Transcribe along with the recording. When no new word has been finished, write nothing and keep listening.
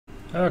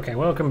Okay,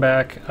 welcome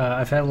back.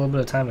 I've had a little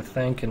bit of time to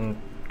think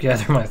and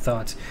gather my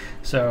thoughts.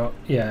 So,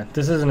 yeah,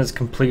 this isn't as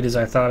complete as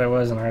I thought it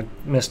was, and I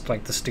missed,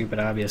 like, the stupid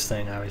obvious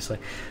thing, obviously.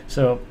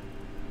 So,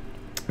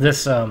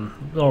 this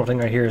little thing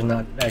right here is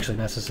not actually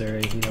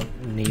necessary. You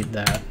don't need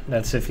that.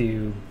 That's if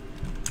you...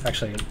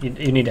 Actually,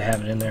 you need to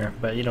have it in there,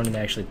 but you don't need to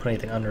actually put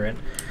anything under it.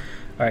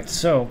 Alright,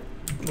 so,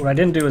 what I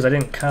didn't do is I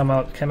didn't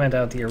comment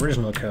out the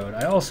original code.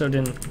 I also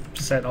didn't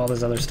set all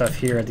this other stuff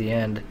here at the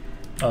end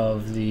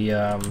of the...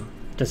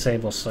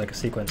 disable like a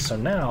sequence. So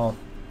now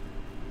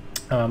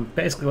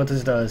basically what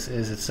this does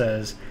is it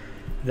says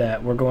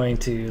that we're going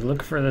to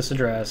look for this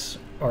address,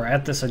 or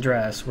at this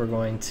address we're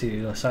going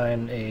to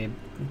assign a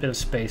bit of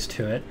space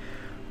to it.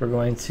 We're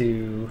going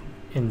to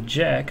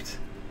inject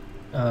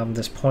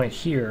this point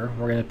here.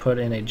 We're going to put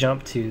in a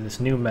jump to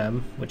this new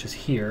mem, which is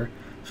here.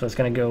 So it's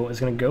going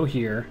to go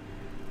here,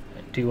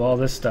 do all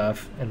this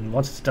stuff, and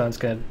once it's done it's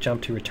going to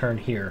jump to return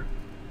here.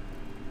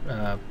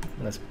 And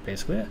that's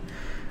basically it.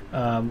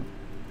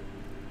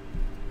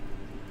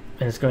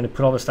 And it's going to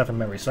put all this stuff in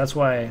memory. So that's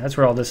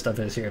where all this stuff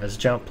is here. This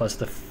jump plus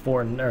the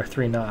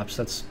 3 knobs.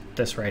 That's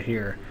this right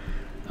here.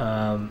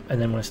 And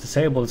then when it's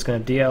disabled, it's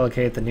going to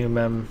deallocate the new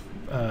mem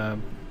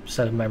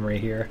set of memory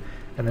here,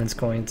 and then it's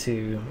going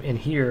to in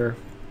here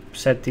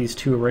set these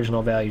 2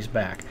 original values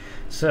back.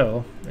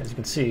 So as you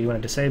can see, when I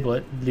disable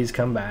it, these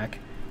come back,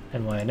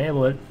 and when I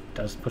enable it,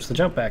 puts the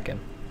jump back in.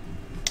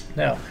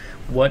 Now,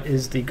 what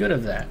is the good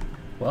of that?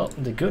 Well,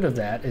 the good of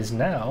that is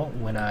now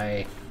when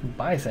I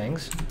buy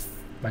things,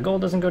 my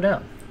gold doesn't go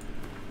down.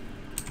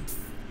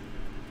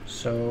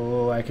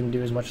 So I can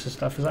do as much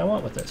stuff as I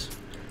want with this.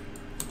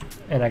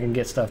 And I can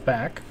get stuff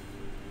back.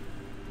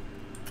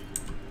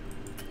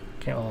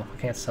 I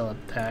can't sell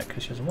it that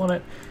because she doesn't want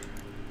it.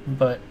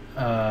 But,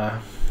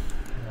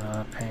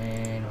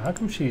 pain. How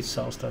come she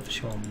sells stuff that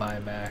she won't buy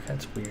back?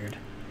 That's weird.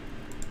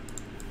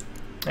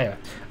 Anyway,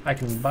 I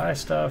can buy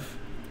stuff,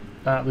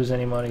 not lose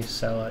any money,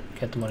 sell it,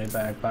 get the money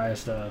back, buy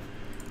stuff,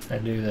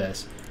 and do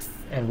this.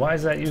 And why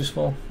is that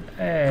useful?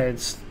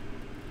 It's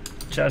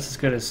just as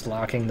good as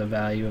locking the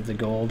value of the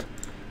gold,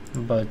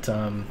 but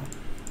no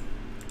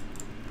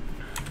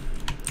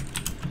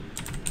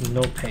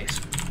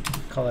paste.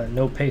 Call that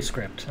no paste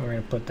script, and we're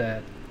going to put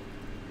that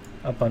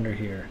up under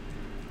here.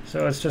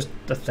 So it's just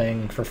a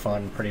thing for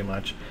fun, pretty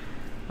much.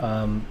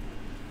 Don't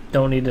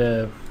need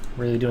to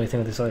really do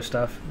anything with this other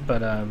stuff,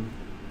 but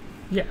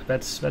yeah,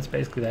 that's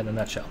basically that in a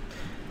nutshell.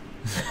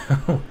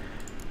 So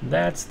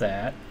that's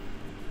that.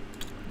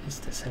 Is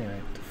this anyway?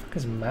 What the fuck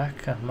is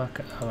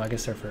maca? Oh, I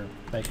guess they're for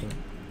making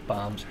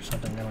bombs or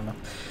something. I don't know.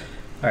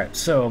 Alright,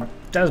 so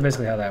that was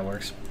basically how that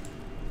works.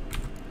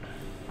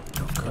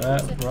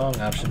 Wrong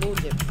option.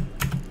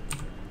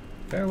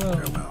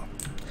 Farewell.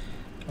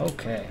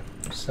 Okay,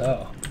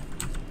 so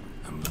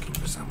I'm looking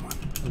for someone.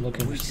 I'm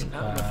looking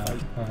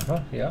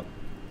for yep.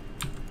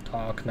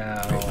 Talk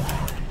now.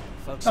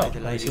 Oh,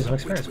 I see some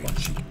experience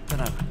points.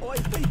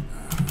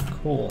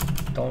 Cool.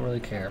 Don't really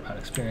care about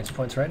experience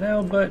points right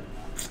now, but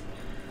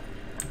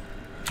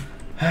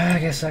I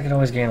guess I could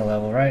always gain a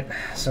level, right?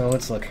 So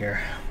let's look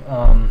here.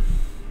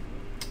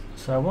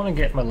 So I want to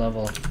get my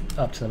level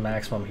up to the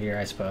maximum here,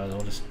 I suppose.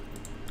 We'll just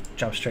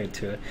jump straight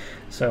to it.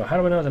 So how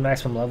do I know what the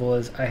maximum level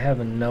is? I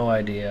have no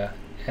idea,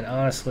 and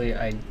honestly,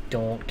 I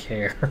don't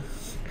care.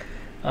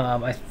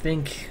 I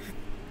think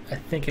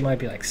it might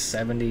be like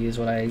 70 is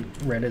what I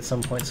read at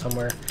some point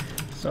somewhere.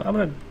 So I'm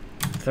gonna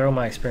throw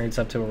my experience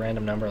up to a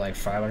random number like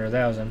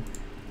 500,000,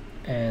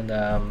 and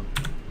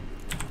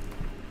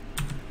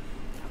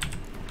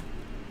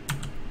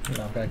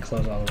no, I've got to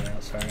close all the way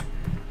out. Sorry.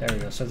 There we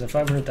go. So it's at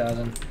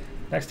 500,000.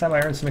 Next time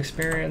I earn some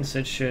experience,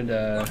 it should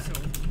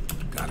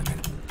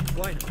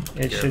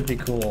should be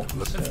cool.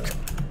 So.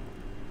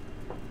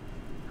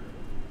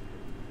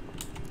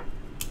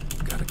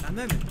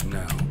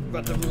 No.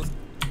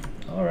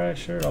 Alright,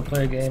 sure, I'll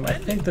play a game. I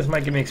think this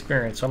might give me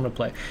experience, so I'm going to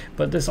play.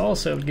 But this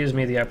also gives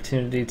me the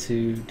opportunity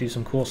to do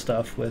some cool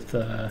stuff with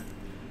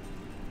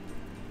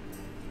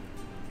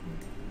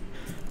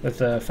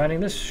finding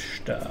this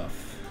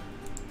stuff.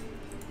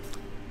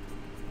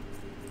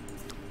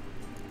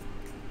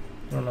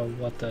 I don't know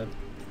what the...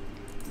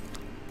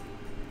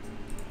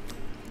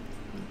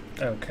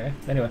 Okay,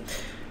 anyway.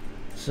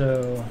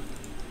 So...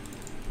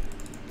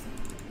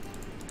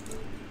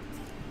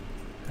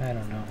 I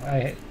don't know.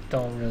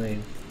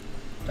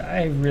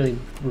 I really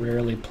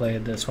rarely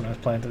played this when I was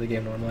playing through the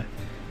game normally.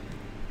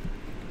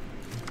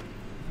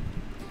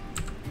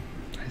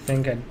 I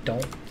think I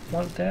don't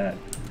want that.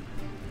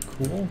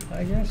 Cool,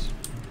 I guess.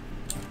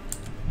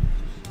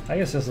 I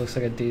guess this looks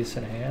like a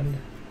decent hand.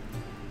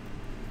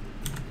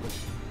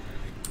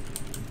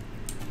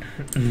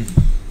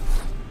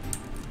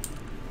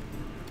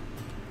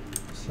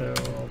 So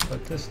I'll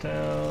put this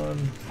down.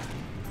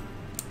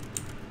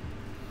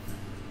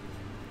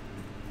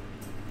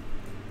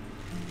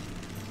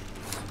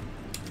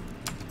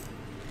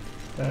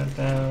 That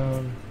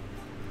down.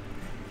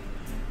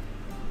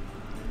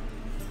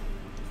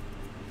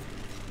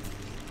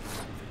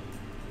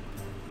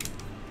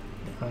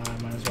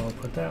 Might as well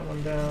put that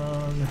one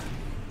down.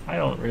 I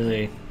don't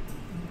really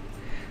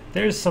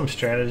There's some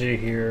strategy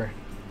here.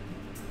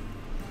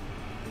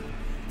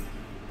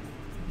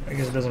 I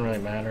guess it doesn't really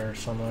matter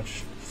so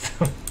much.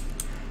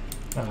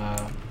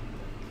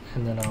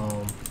 And then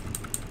I'll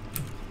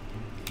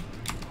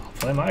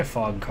play my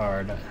fog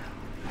card.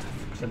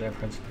 What's the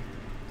difference?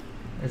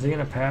 Is he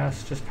gonna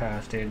pass? Just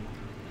pass, dude.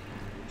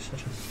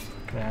 Such a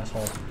fucking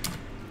asshole.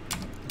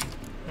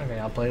 Okay,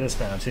 I'll play this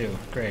now too.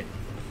 Great.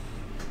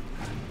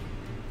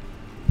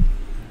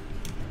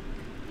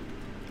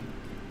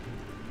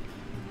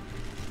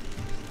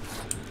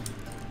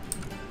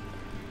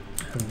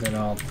 And then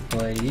I'll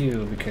play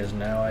you because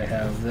now I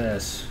have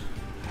this.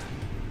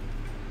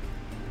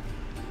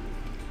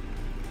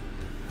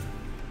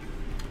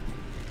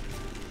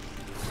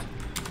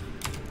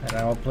 And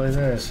I will play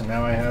this, and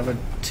now I have a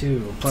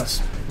 2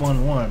 plus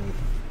 1 1.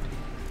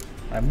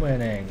 I'm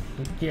winning.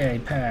 Yay,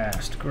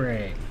 passed.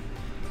 Great.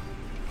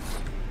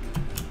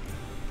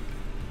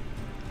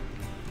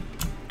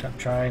 I'm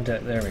trying to.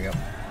 There we go.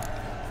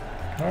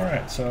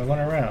 Alright, so I won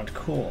a round.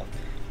 Cool.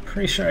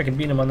 Pretty sure I can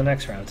beat him on the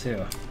next round,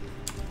 too.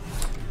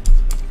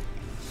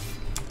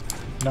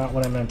 Not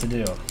what I meant to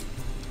do.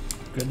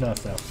 Good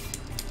enough, though.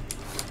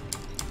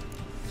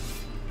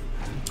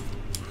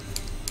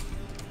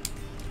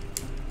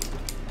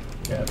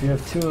 Yeah, if you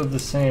have 2 of the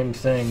same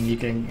thing, you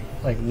can,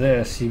 like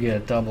this, you get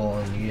a double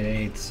and you get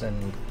 8s,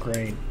 and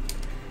great.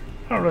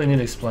 I don't really need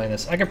to explain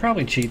this. I could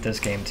probably cheat this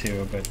game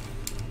too, but...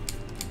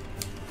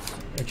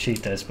 Or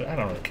cheat this, but I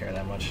don't really care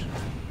that much.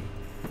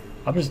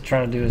 I'm just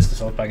trying to do this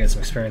to hope I get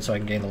some experience so I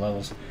can gain the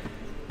levels.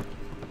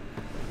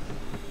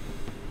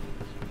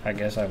 I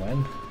guess I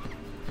win.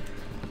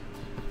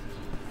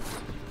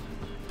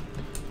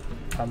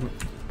 I'm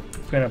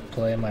gonna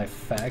play my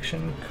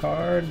faction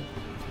card.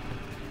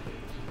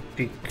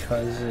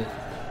 Because it...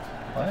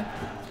 What?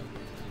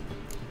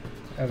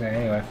 Okay,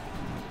 anyway.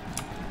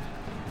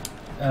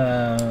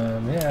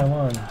 Yeah, I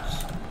won.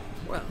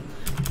 Well,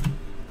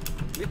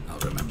 I'll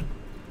remember.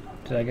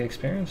 Did I get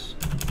experience?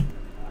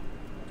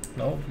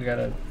 Nope, we got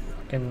a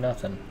fucking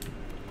nothing.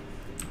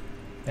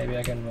 Maybe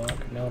I can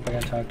walk... Nope, I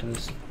gotta talk to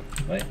this...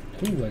 Wait,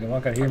 ooh, I can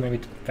walk out here, maybe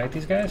fight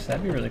these guys?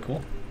 That'd be really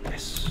cool.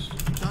 Yes.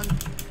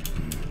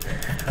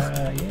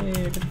 Yeah, I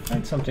get to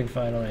find something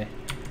finally.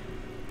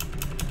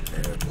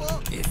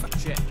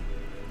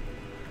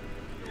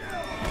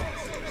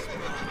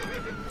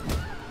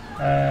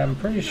 I'm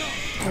pretty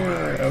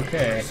sure.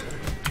 Okay.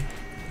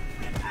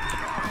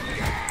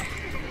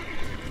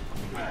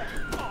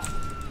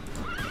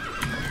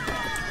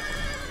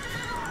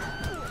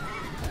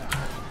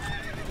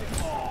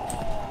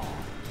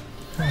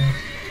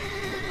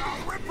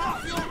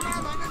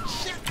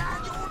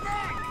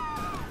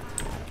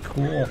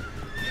 Cool.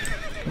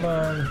 Come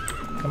on.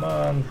 Come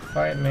on,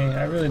 fight me.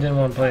 I really didn't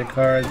want to play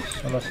cards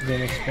unless it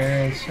gained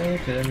experience.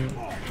 It didn't.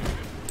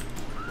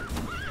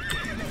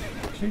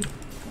 Shoot.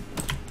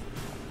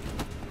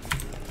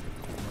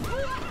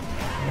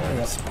 There we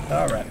go.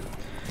 Alright.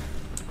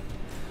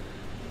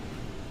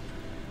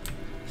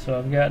 So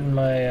I've gotten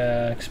my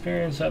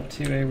experience up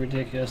to a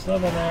ridiculous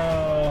level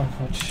now,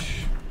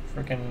 which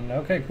freaking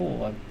okay,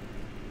 cool.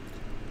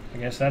 I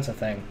guess that's a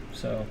thing.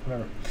 So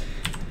whatever.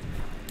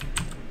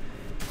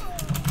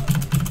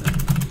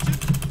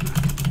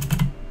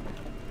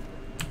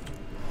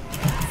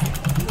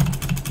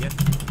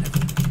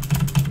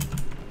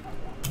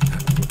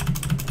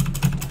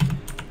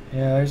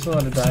 Yeah, there's a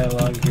lot of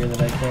dialogue here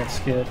that I can't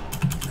skip.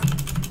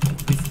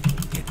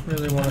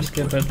 Really want to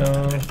skip it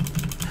though.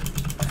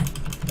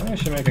 Maybe I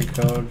should make a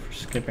code for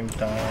skipping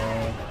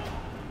dialogue.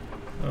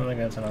 I don't think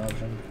that's an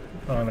option.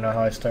 I don't even know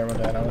how I start with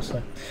that,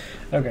 honestly.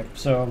 Okay,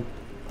 so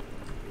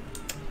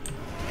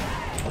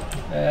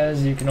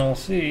as you can all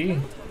see,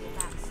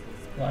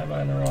 why am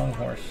I on the wrong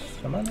horse?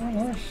 Am I on the wrong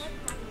horse?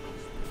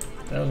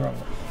 That was the wrong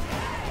horse.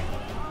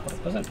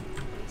 What was it?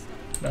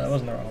 No, that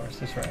wasn't the wrong horse.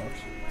 This is the right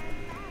horse.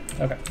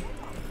 Okay.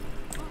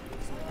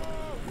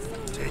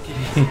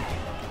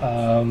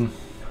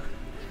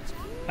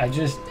 I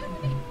just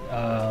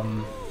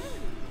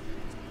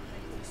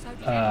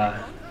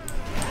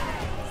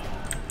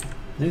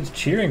dude's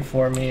cheering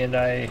for me and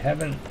I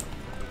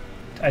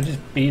just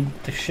beat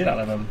the shit out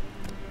of him.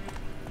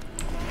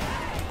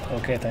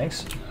 Okay,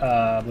 thanks.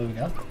 Moving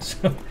on.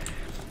 So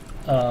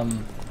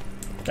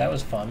that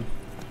was fun.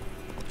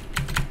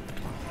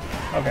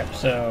 Okay,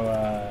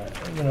 so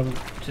I'm gonna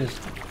just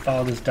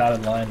follow this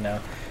dotted line now.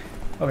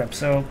 Okay,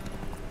 so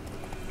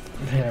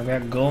yeah, I've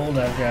got gold,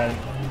 I've got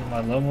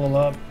my level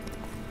up.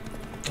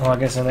 Oh, I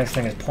guess the next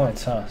thing is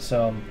points, huh?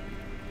 So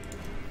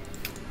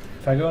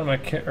if I go in my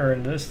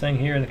into this thing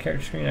here in the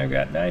character screen, I've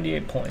got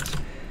 98 points.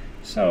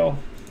 So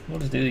we'll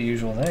just do the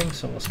usual thing.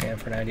 So we'll scan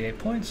for 98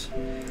 points,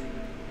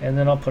 and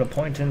then I'll put a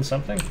point in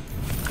something.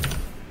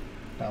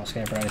 I'll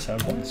scan for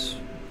 97 points,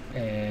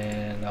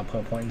 and I'll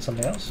put a point in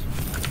something else.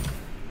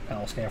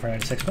 I'll scan for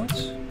 96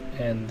 points,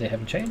 and they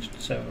haven't changed.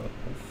 So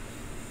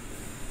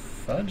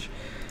fudge.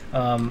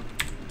 I'm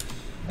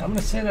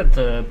gonna say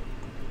that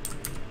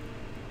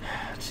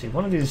let's see,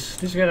 one of these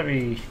gotta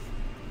be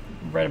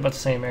right about the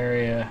same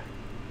area.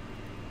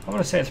 I'm going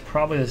to say it's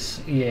probably this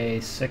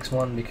EA6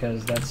 one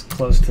because that's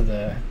close to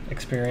the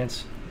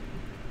experience.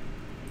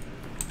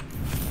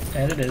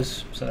 And it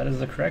is, so that is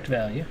the correct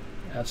value.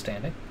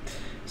 Outstanding.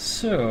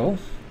 So,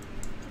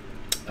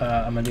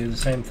 I'm going to do the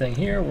same thing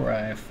here where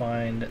I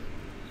find,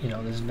 you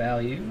know, this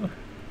value.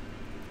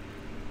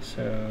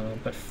 So,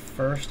 but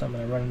first I'm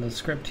going to run the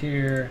script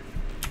here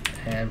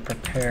and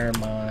prepare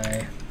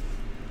my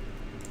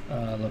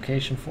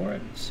location for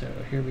it. So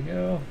here we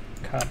go.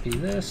 Copy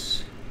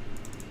this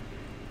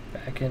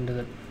back into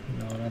the,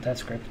 no, not that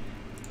script,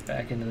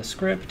 back into the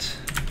script,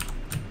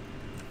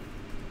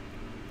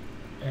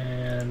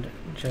 and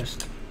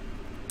just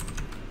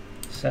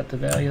set the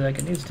value like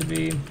it needs to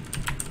be.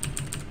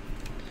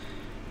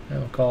 And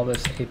we'll call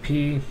this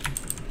AP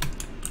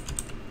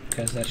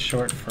because that's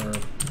short for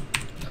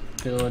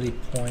ability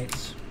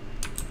points.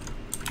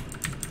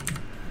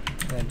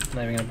 I'm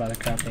not even gonna bother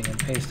copying and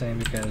pasting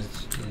because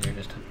it's easier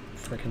just to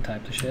freaking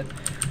type the shit.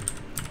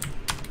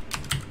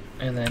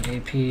 And then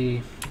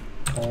AP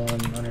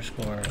colon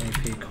underscore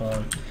AP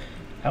colon.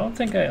 I don't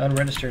think I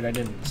unregistered. I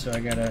didn't, so I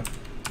gotta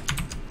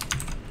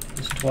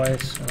this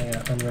twice. And I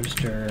gotta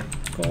unregister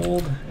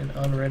gold and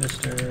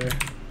unregister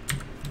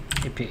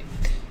AP.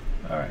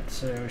 All right,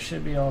 so it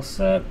should be all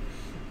set.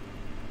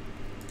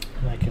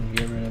 And I can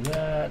get rid of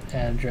that.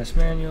 Add address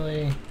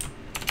manually.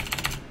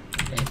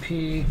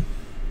 AP.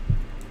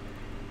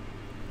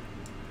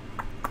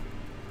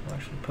 I'll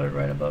actually put it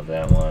right above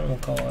that one. We'll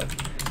call it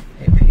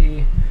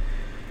AP.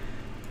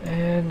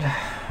 And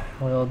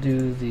we'll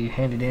do the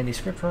handy dandy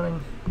script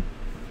running.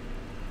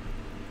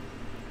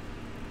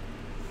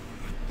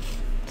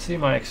 See,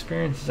 my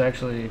experience is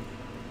actually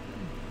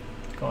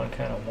going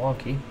kind of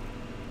wonky.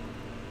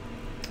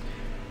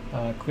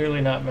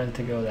 Clearly not meant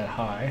to go that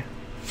high.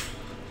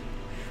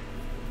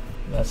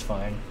 That's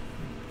fine.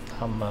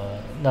 I'm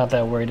not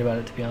that worried about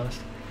it, to be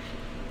honest.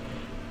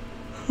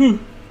 Yeah,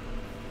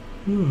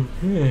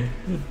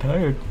 I'm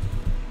tired.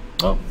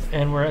 Oh,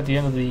 and we're at the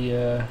end of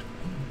the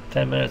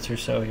 10 minutes or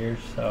so here,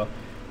 so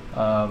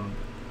not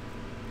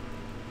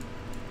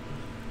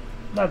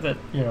that,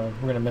 you know,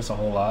 we're gonna miss a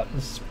whole lot.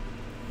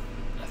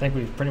 I think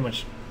we've pretty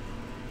much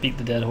beat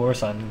the dead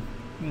horse on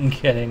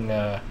getting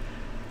on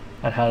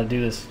how to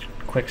do this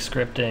quick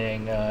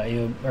scripting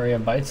or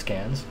even byte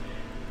scans.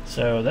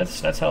 So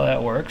that's how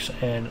that works.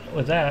 And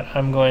with that,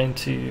 I'm going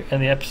to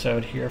end the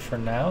episode here for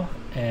now,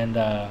 and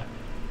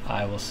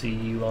I will see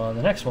you on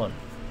the next one.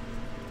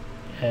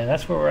 And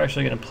that's where we're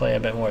actually going to play a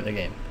bit more of the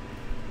game.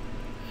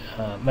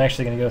 I'm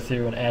actually going to go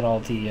through and add all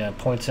the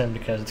points in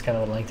because it's kind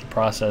of a lengthy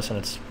process and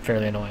it's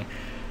fairly annoying.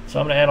 So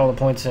I'm going to add all the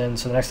points in,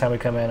 so the next time we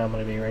come in, I'm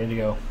going to be ready to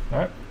go.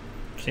 Alright,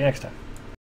 see you next time.